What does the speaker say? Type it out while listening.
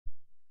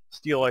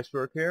Steel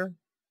Iceberg here.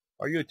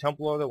 Are you a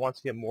Templar that wants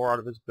to get more out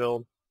of his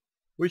build?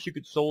 Wish you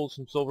could sold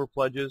some silver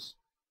pledges?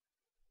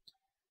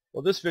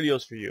 Well, this video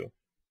is for you.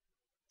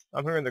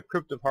 I'm here in the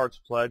Crypt of Hearts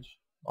pledge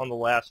on the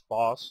last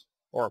boss,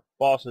 or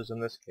bosses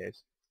in this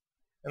case,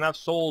 and I've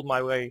sold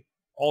my way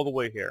all the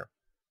way here.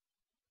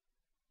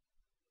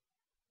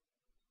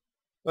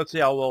 Let's see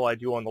how well I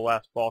do on the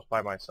last boss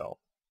by myself.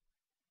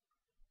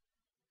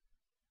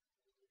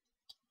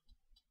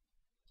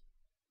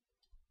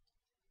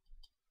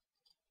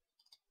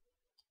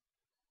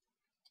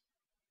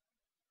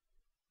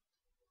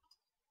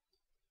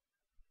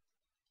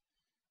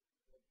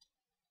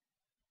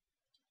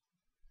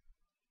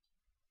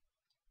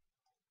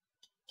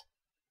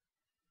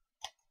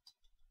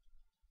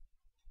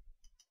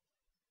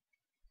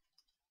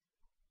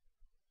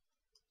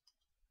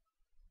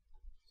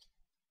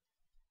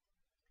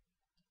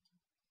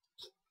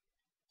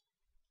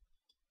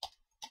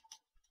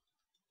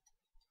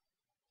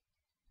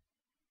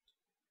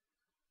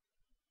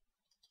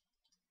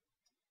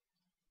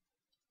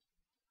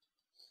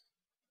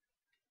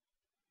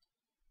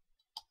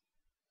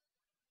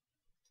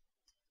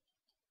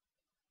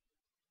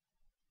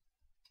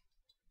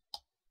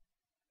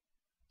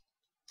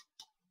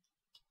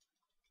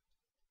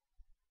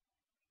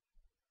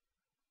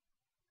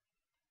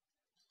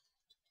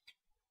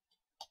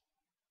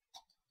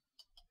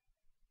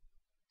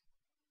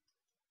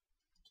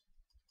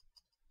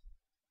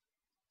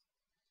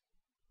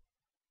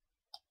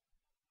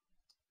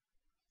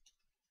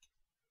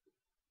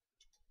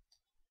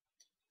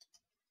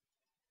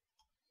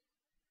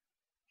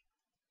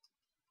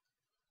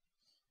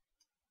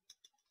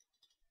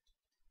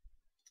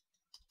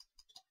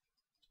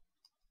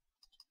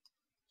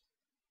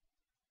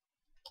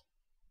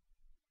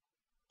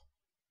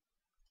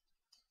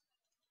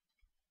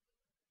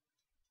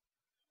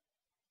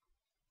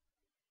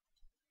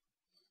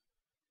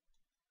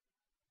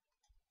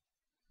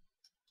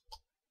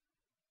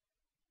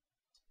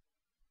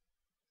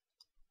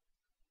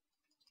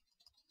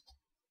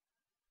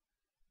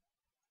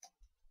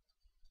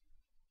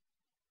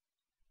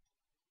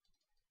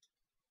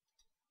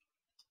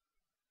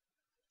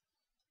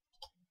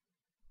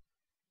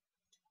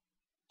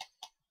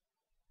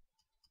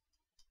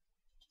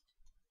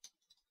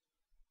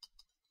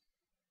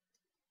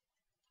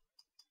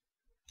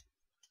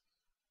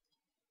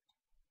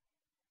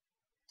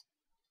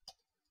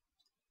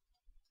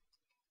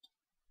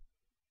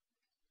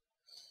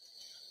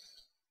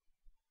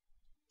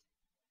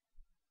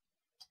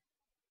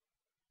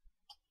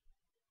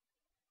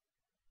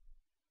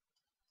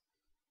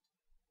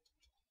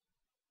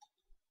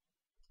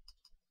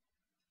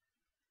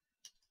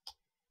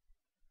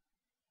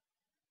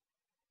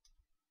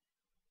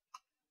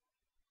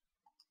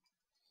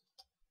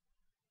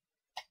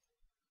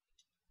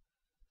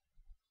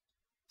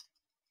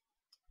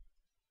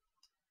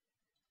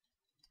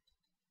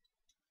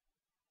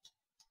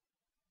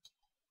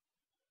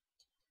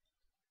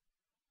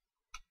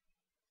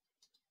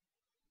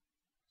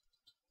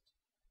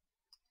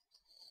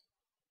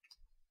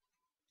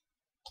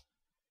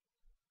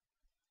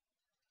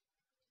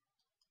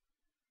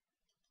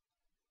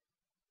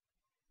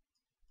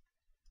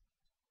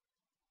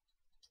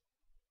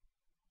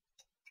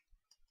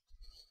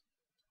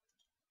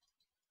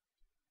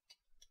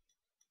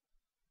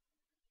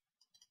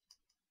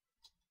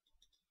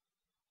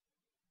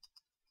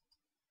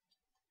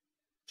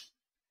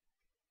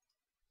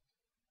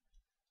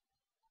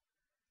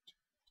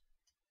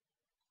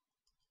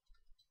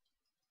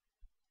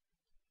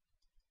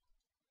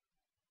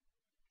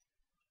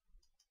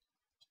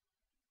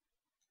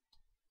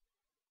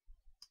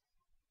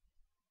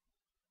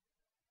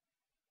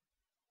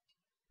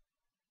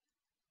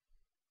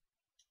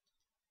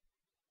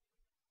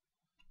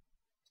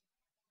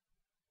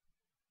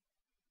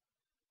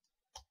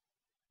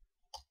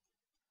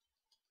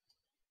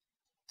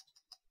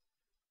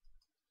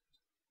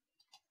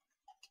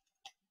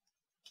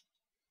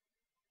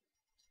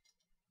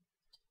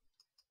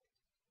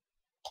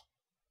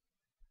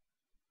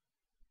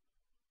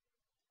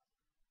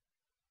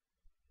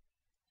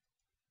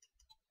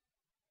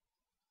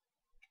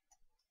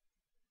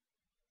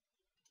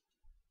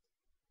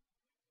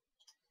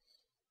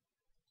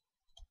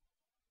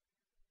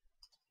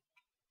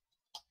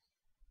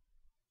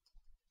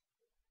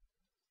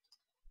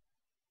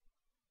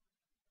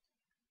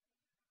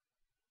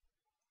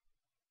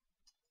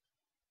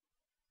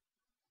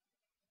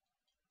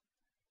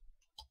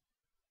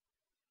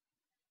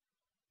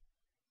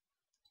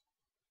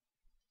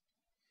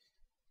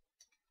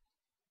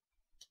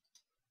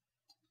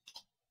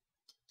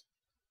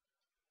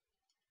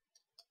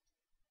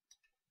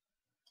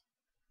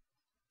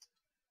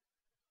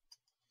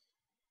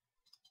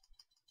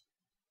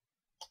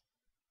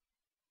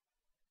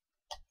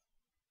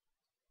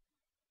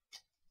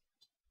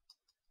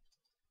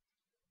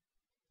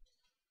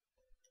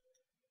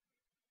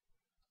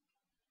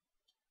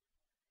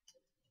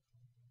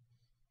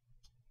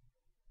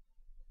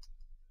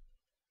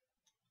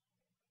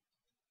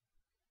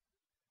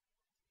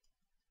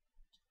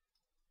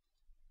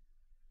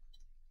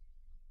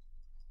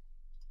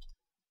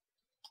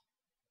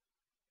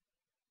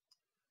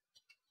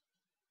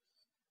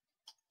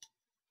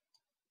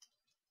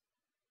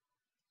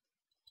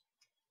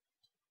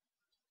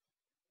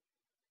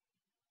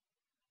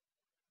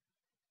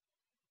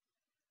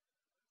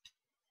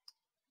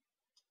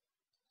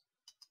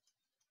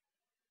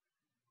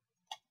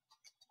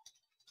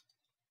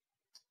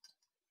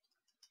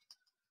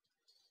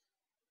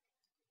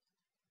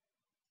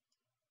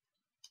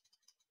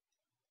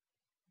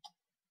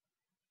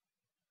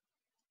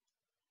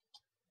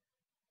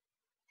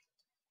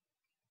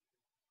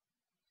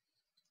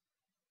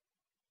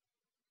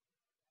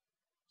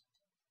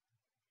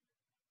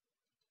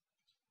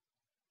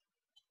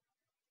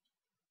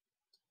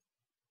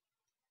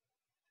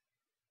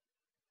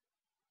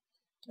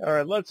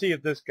 Alright, let's see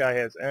if this guy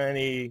has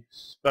any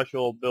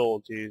special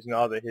abilities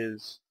now that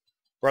his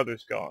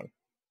brother's gone.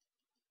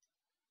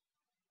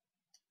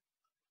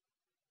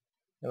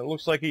 And it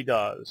looks like he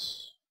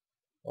does.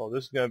 Oh,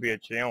 this is going to be a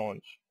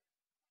challenge.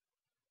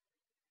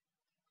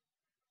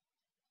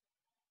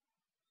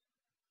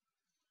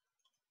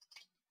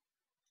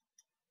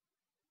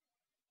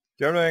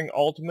 Generating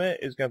ultimate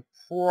is going to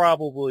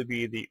probably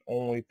be the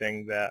only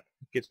thing that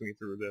gets me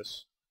through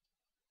this.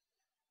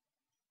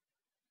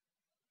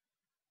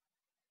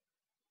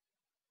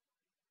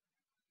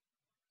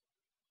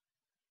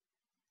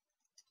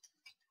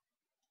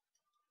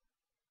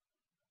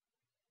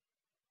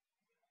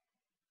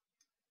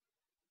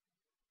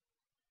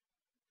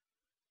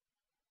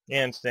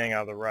 And staying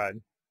out of the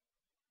red.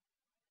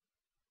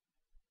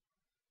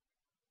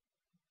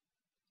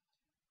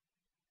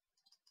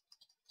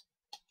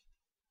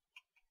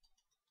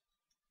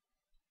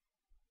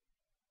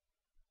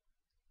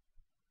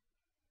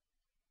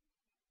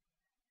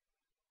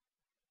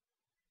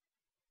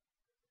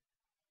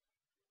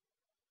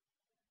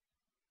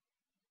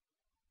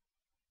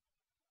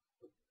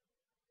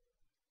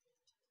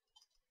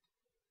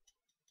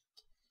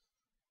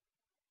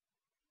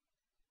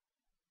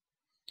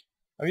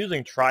 I'm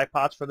using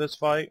tripods for this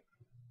fight,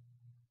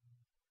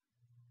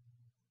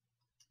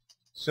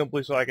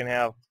 simply so I can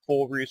have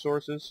full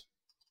resources.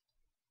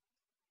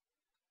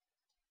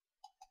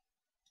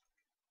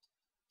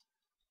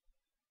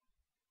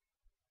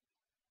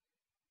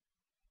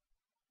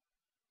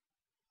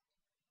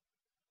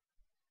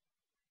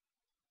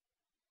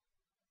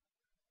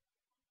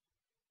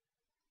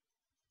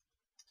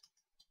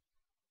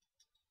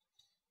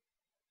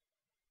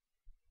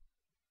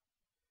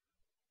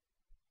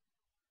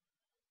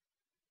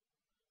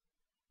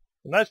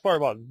 The nice part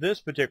about this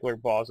particular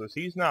boss is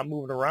he's not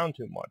moving around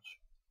too much.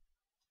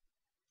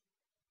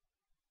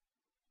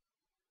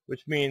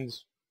 Which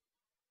means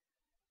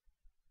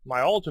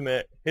my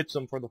ultimate hits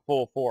him for the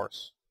full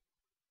force.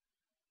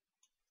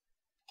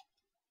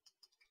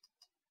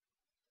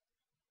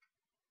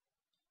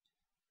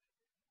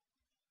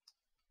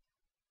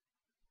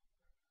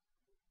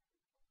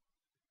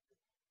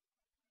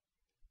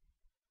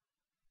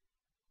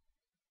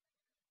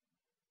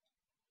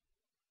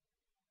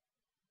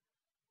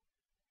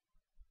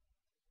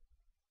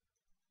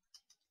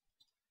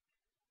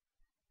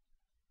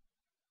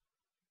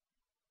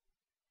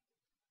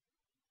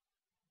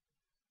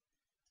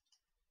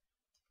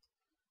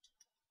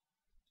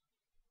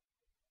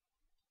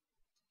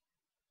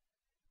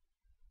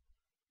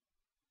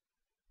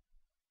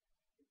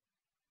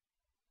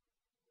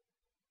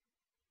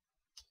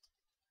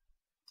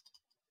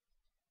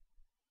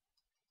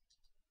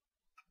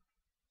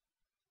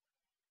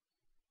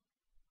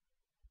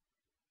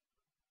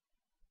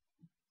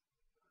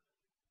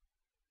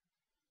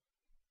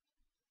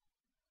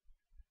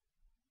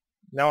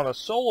 Now in a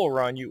solo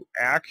run, you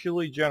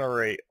actually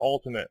generate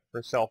ultimate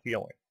for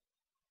self-healing.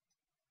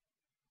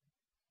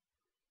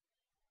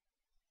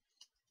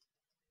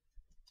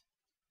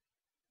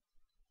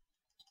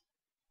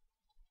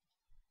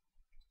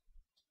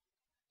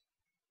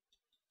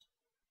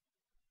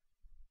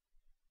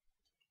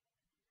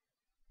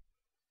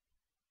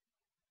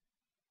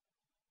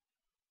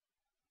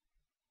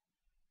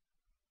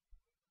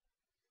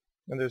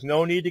 And there's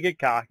no need to get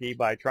cocky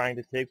by trying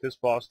to take this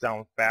boss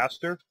down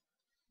faster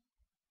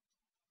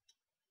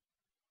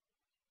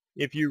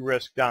if you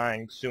risk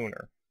dying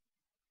sooner.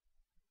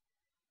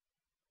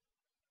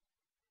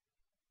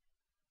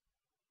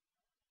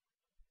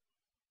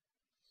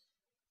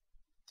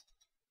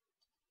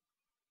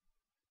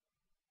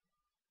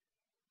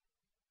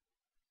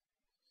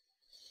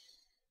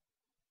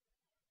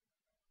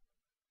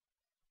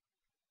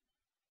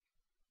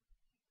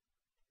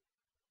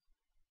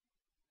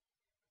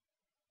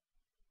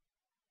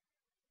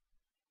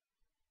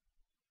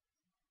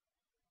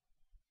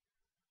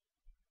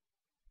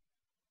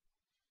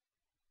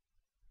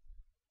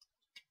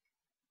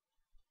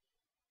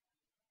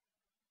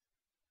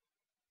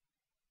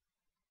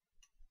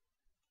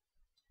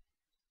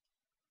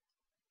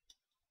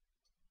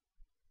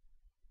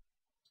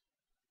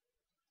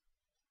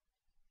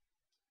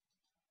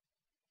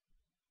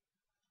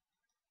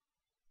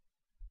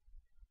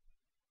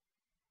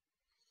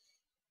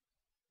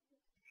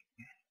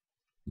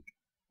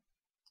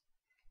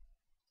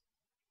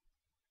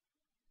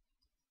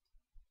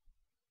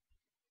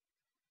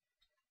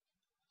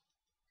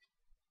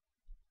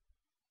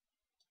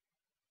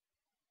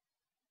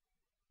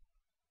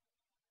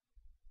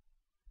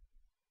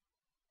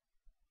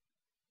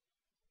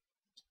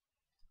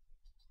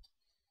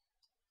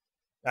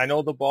 I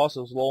know the boss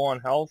is low on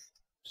health,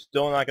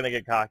 still not going to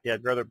get cocky.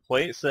 I'd rather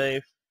play it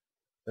safe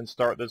than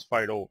start this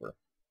fight over.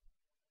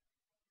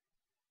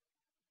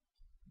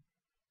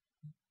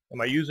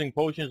 Am I using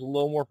potions a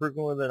little more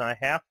frequently than I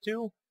have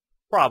to?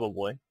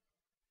 Probably.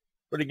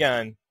 But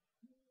again,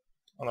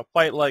 on a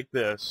fight like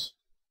this,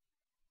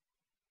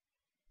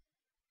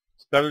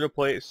 it's better to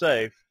play it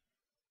safe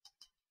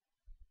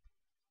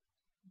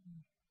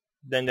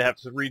than to have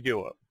to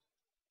redo it.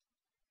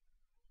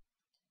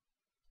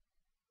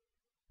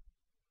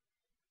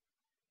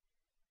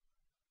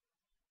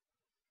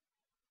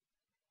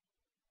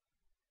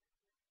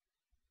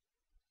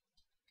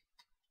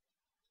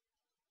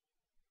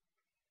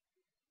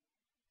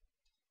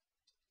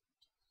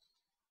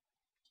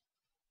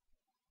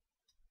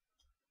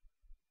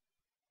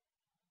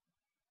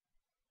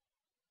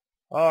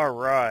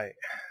 Alright,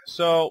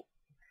 so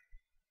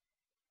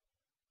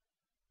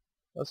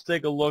let's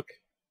take a look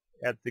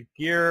at the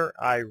gear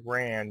I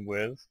ran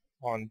with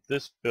on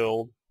this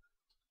build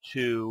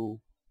to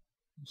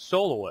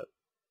solo it.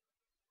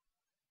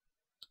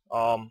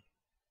 A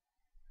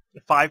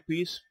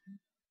 5-piece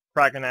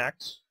Kraken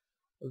Axe,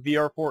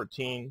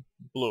 VR14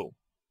 blue.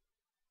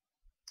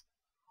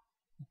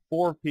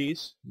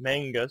 4-piece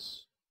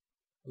Mangus,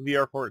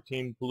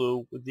 VR14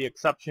 blue, with the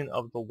exception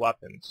of the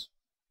weapons.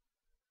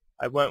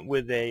 I went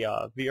with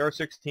a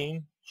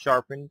VR16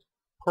 sharpened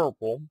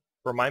purple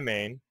for my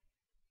main,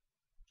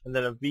 and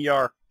then a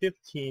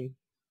VR15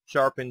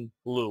 sharpened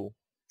blue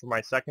for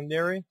my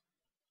secondary.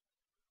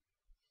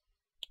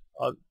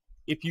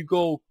 If you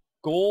go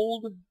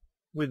gold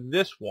with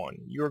this one,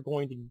 you're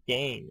going to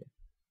gain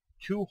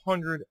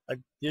 200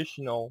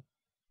 additional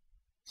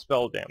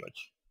spell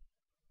damage.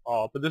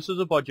 But this is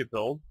a budget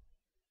build,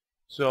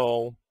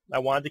 so I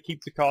wanted to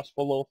keep the cost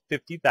below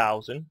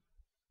 50,000.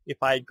 If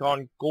I had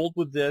gone gold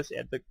with this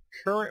at the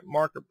current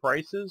market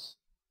prices,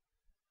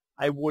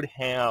 I would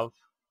have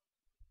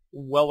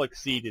well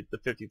exceeded the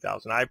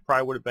 50,000. I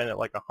probably would have been at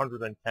like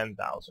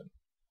 110,000,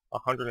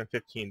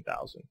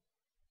 115,000.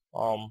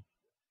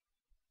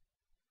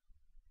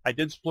 I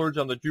did splurge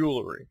on the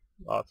jewelry.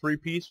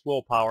 3-piece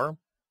willpower.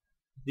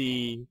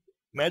 The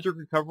magic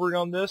recovery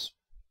on this,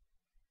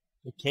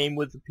 it came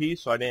with the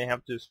piece, so I didn't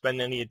have to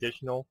spend any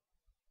additional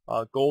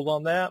gold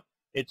on that.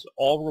 It's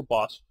all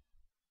robust,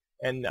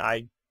 and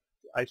I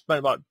spent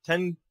about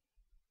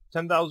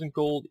 10,000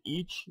 gold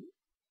each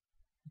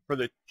for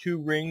the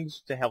 2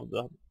 rings to have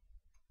the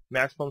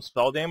maximum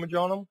spell damage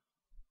on them,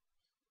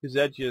 because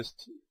that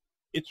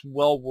it's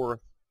well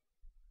worth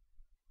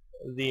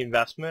the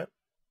investment.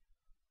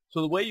 So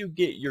the way you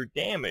get your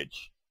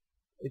damage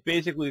is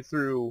basically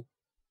through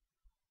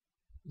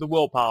the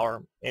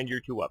willpower and your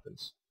 2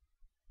 weapons.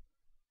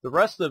 The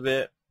rest of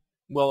it,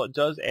 well, it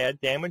does add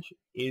damage,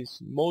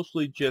 is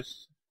mostly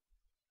just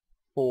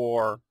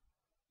for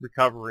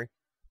recovery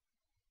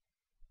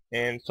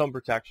and some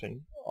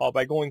protection.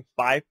 By going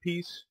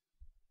 5-piece,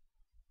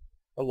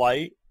 a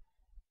light,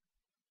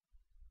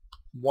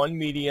 1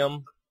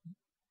 medium,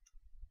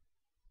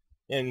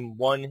 and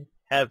 1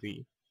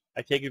 heavy,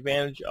 I take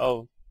advantage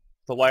of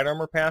the light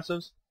armor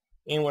passives,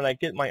 and when I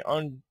get my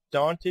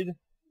Undaunted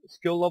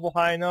skill level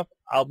high enough,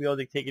 I'll be able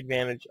to take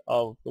advantage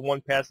of the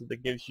one passive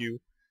that gives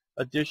you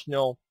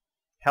additional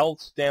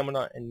health,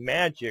 stamina, and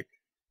magic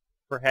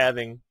for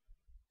having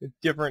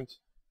different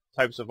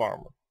types of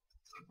armor.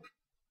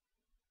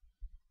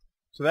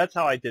 So that's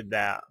how I did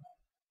that.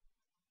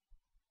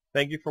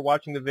 Thank you for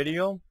watching the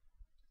video.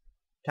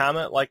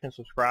 Comment, like, and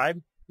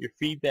subscribe. Your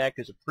feedback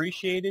is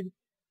appreciated,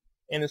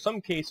 and in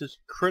some cases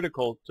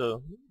critical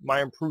to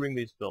my improving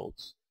these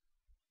builds.